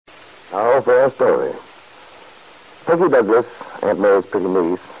Now for our story. Peggy Douglas, Aunt Mary's pretty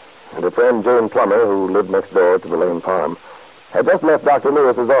niece, and her friend Jane Plummer, who lived next door to the Lane farm, had just left Dr.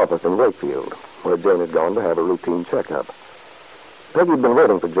 Lewis's office in Wakefield, where Jane had gone to have a routine checkup. Peggy had been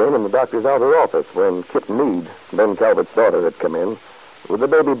waiting for Jane in the doctor's outer office when Kit Meade, Ben Calvert's daughter, had come in with a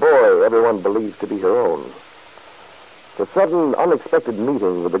baby boy everyone believed to be her own. The sudden, unexpected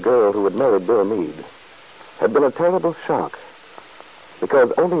meeting with the girl who had married Bill Meade had been a terrible shock,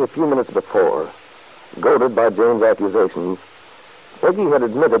 because only a few minutes before, goaded by Jane's accusations, Peggy had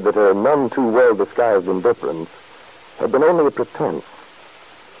admitted that her none too well-disguised indifference had been only a pretense,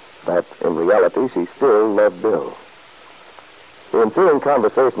 that in reality she still loved Bill. The ensuing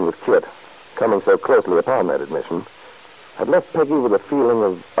conversation with Kit, coming so closely upon that admission, had left Peggy with a feeling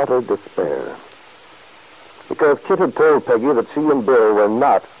of utter despair. Because Kit had told Peggy that she and Bill were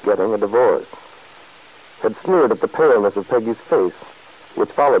not getting a divorce, had sneered at the paleness of Peggy's face, which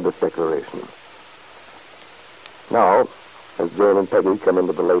followed this declaration. Now, as Jane and Peggy come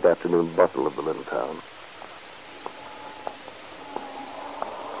into the late afternoon bustle of the little town.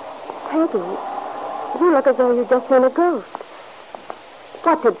 Peggy, you look as though you've just seen a ghost.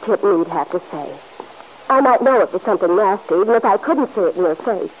 What did Kit Meade have to say? I might know it was something nasty, even if I couldn't see it in your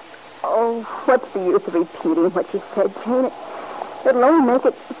face. Oh, what's the use of repeating what you said, Jane? It'll only make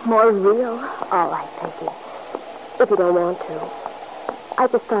it more real. All right, Peggy. If you don't want to. I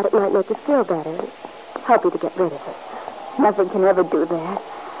just thought it might make you feel better and help you to get rid of it. Nothing can ever do that.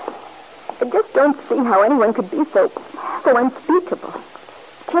 I just don't see how anyone could be so unspeakable.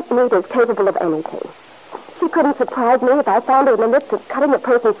 Kit Meade is capable of anything. She couldn't surprise me if I found her in the midst of cutting a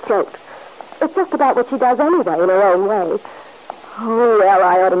person's throat. It's just about what she does anyway, in her own way. Oh, well,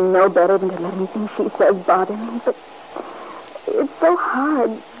 I ought to know better than to let anything she says bother me, but it's so hard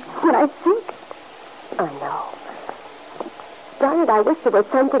when I think. I know. Darn it, I wish there was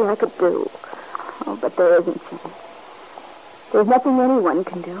something I could do. Oh, but there isn't, Jane. There's nothing anyone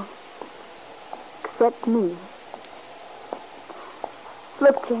can do. Except me.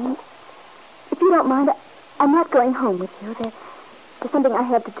 Look, Jane, if you don't mind, I'm not going home with you. There's something I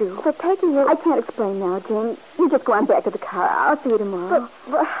have to do. But Peggy, I can't explain now, Jane. You just go on back to the car. I'll see you tomorrow.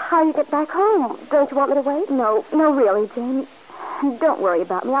 But how do you get back home? Don't you want me to wait? No, really, Jane. Don't worry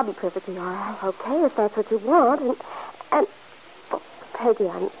about me. I'll be perfectly all right. Okay, if that's what you want. And oh,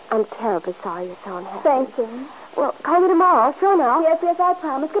 Peggy, I'm terribly sorry you're so unhappy. Thanks, Jane. Well, call me tomorrow. Sure now. Yes, I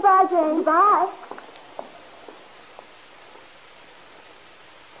promise. Goodbye, Jane. Goodbye.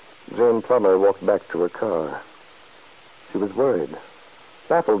 Jane Plummer walked back to her car. She was worried,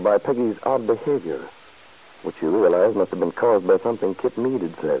 baffled by Peggy's odd behavior, which she realized must have been caused by something Kit Meade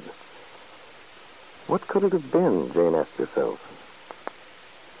had said. What could it have been, Jane asked herself.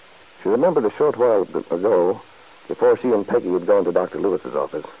 She remembered a short while ago, before she and Peggy had gone to Dr. Lewis's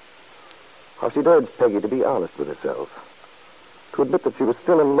office, how she'd urged Peggy to be honest with herself, to admit that she was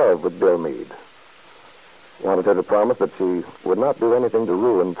still in love with Bill Meade. Wanted her to promise that she would not do anything to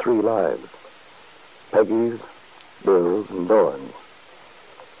ruin 3 lives. Peggy's, Bill's, and Doran's.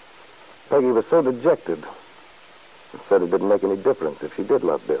 Peggy was so dejected and said it didn't make any difference if she did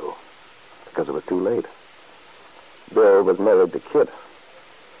love Bill, because it was too late. Bill was married to Kit.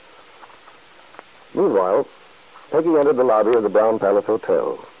 Meanwhile, Peggy entered the lobby of the Brown Palace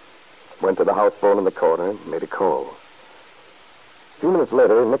Hotel, went to the house phone in the corner, and made a call. A few minutes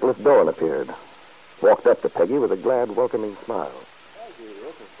later, Nicholas Doran appeared, walked up to Peggy with a glad, welcoming smile. Peggy,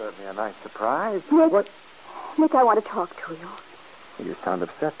 this is certainly a nice surprise. Nick, What? Nick, I want to talk to you. You sound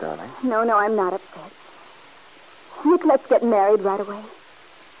upset, darling. No, I'm not upset. Nick, let's get married right away.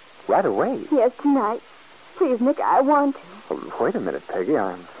 Right away? Yes, tonight. Please, Nick, I want to. Well, wait a minute, Peggy.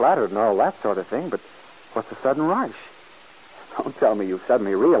 I'm flattered and all that sort of thing, but what's the sudden rush? Don't tell me you've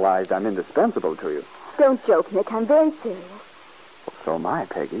suddenly realized I'm indispensable to you. Don't joke, Nick. I'm very serious. Well, so am I,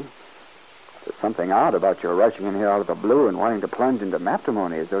 Peggy. There's something odd about your rushing in here out of the blue and wanting to plunge into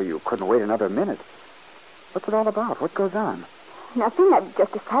matrimony as though you couldn't wait another minute. What's it all about? What goes on? Nothing. I've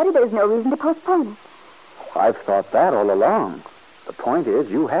just decided there's no reason to postpone it. I've thought that all along. The point is,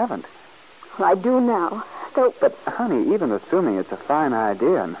 you haven't. Well, I do now. So... But, honey, even assuming it's a fine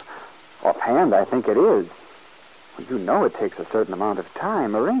idea, and offhand I think it is, well, you know it takes a certain amount of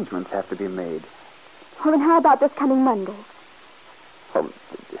time. Arrangements have to be made. Well, then how about this coming Monday? Well,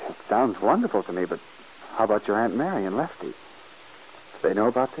 it sounds wonderful to me, but how about your Aunt Mary and Lefty? Do they know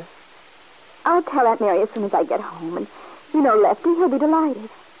about this? I'll tell Aunt Mary as soon as I get home, and you know Lefty, he'll be delighted.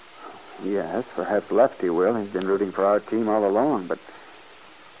 Yes, perhaps Lefty will. He's been rooting for our team all along, but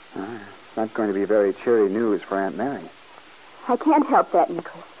it's not going to be very cheery news for Aunt Mary. I can't help that,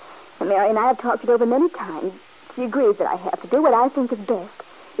 Nicholas. And Mary and I have talked it over many times. She agrees that I have to do what I think is best.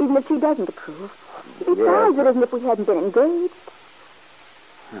 even if she doesn't approve. Besides, it isn't if we hadn't been engaged.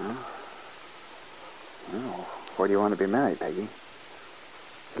 Well, where do you want to be married, Peggy?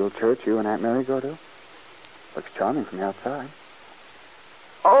 Little church you and Aunt Mary go to? Looks charming from the outside.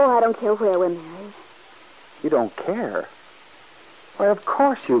 Oh, I don't care where we're married. You don't care? Why, of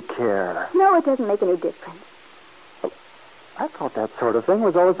course you care. No, it doesn't make any difference. I thought that sort of thing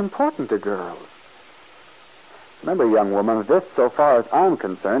was always important to girls. Remember, young woman, this, so far as I'm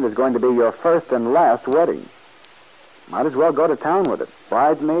concerned, is going to be your first and last wedding. Might as well go to town with it.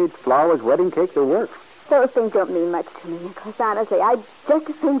 Bridesmaids, flowers, wedding cake, the works. Those things don't mean much to me, Nicholas. Honestly, I'd just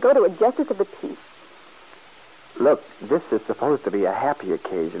as soon go to a justice of the peace. Look, this is supposed to be a happy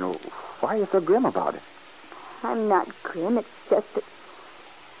occasion. Why are you so grim about it? I'm not grim. It's just that,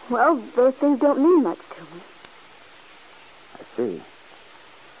 well, those things don't mean much to me. I see.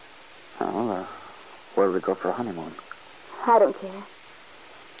 Well, where do we go for a honeymoon? I don't care.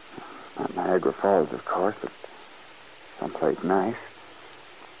 Not Niagara Falls, of course, but someplace nice.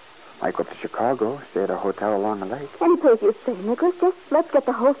 Might go to Chicago, stay at a hotel along the lake. Any place you say, Nicholas. Just let's get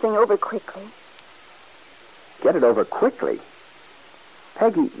the whole thing over quickly. Get it over quickly?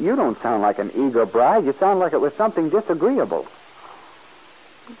 Peggy, you don't sound like an eager bride. You sound like it was something disagreeable.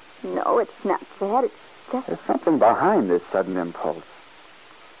 No, it's not that. It's just... There's something behind this sudden impulse.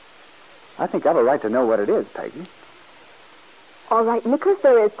 I think I've a right to know what it is, Peggy. All right, Nicholas,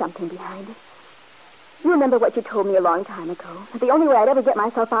 there is something behind it. You remember what you told me a long time ago. The only way I'd ever get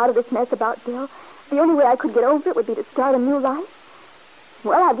myself out of this mess about Bill, the only way I could get over it would be to start a new life.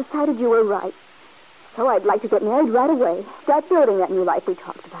 Well, I've decided you were right. So I'd like to get married right away. Start building that new life we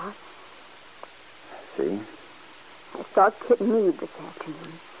talked about. See? I saw Kit and Meade this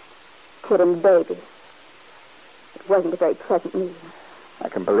afternoon. Kit and Baby. It wasn't a very pleasant meeting. I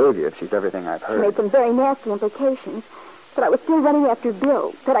can believe you if she's everything I've heard. She made some very nasty implications. But I was still running after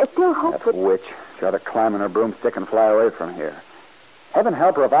Bill. But I still hoped That witch. She ought to climb on her broomstick and fly away from here. Heaven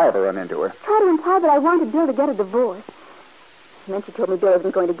help her if I ever run into her. Try to imply that I wanted Bill to get a divorce. And then she told me Bill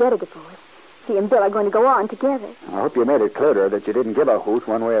isn't going to get a divorce. She and Bill are going to go on together. I hope you made it clear to her that you didn't give a hoot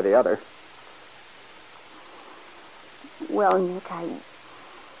one way or the other. Well, Nick,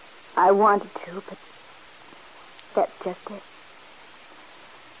 I wanted to, but that's just it.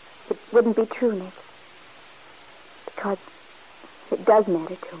 It wouldn't be true, Nick. Because it does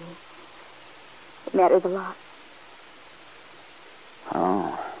matter to me. It matters a lot.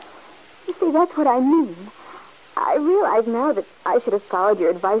 Oh. You see, that's what I mean. I realize now that I should have followed your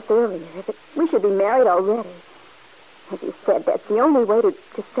advice earlier, that we should be married already. As you said, that's the only way to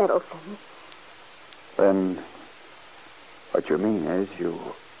settle things. Then, what you mean is you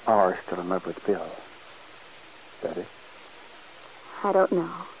are still in love with Bill. Is that it? I don't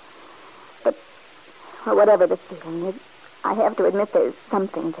know. But, well, whatever the feeling is, I have to admit there's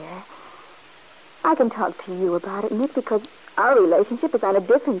something there. I can talk to you about it, Nick, because our relationship is on a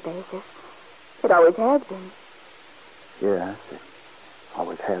different basis. It always has been. Yes, it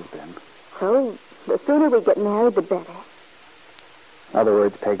always has been. So, the sooner we get married, the better. In other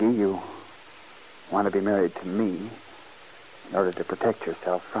words, Peggy, you want to be married to me in order to protect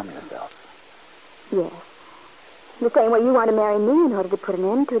yourself from yourself. Yes. The same way you want to marry me in order to put an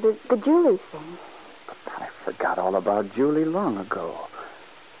end to the Julie thing. But I forgot all about Julie long ago.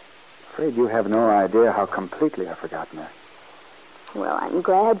 Afraid you have no idea how completely I've forgotten her. Well, I'm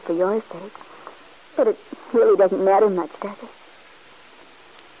glad for your sake. But it really doesn't matter much, does it?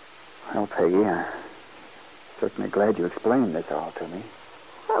 Well, Peggy, I'm certainly glad you explained this all to me.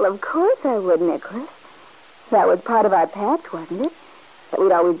 Well, of course I would, Nicholas. That was part of our pact, wasn't it? That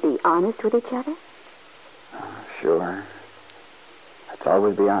we'd always be honest with each other? Sure. Let's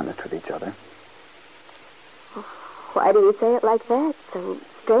always be honest with each other. Why do you say it like that, so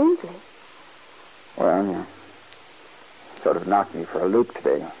strangely? Well, you sort of knocked me for a loop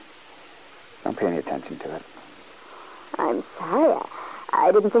today. Don't pay any attention to it. I'm sorry.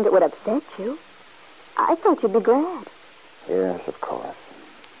 I didn't think it would upset you. I thought you'd be glad. Yes, of course.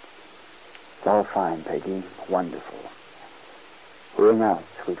 It's all fine, Peggy. Wonderful. Ring out,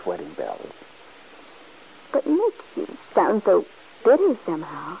 sweet wedding bells. But, Nick, you sound so bitter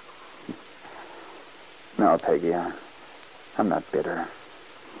somehow. No, Peggy, I'm not bitter.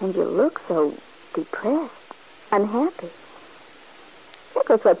 And you look so depressed, unhappy.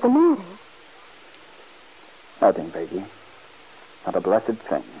 Nicholas, what's the matter? Nothing, Peggy. Not a blessed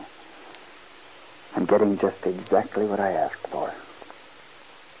thing. I'm getting just exactly what I asked for.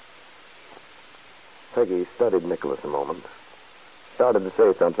 Peggy studied Nicholas a moment. Started to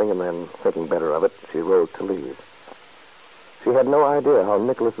say something, and then, thinking better of it, she rose to leave. She had no idea how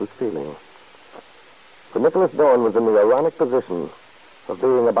Nicholas was feeling. For Nicholas Dorn was in the ironic position of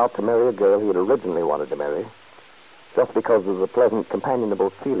being about to marry a girl he had originally wanted to marry, just because of the pleasant, companionable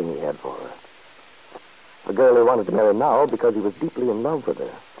feeling he had for her. The girl he wanted to marry now because he was deeply in love with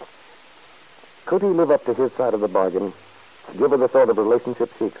her. Could he live up to his side of the bargain, give her the sort of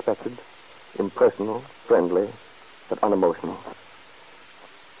relationship she expected? Impersonal, friendly, but unemotional.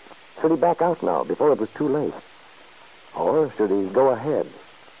 Should he back out now before it was too late? Or should he go ahead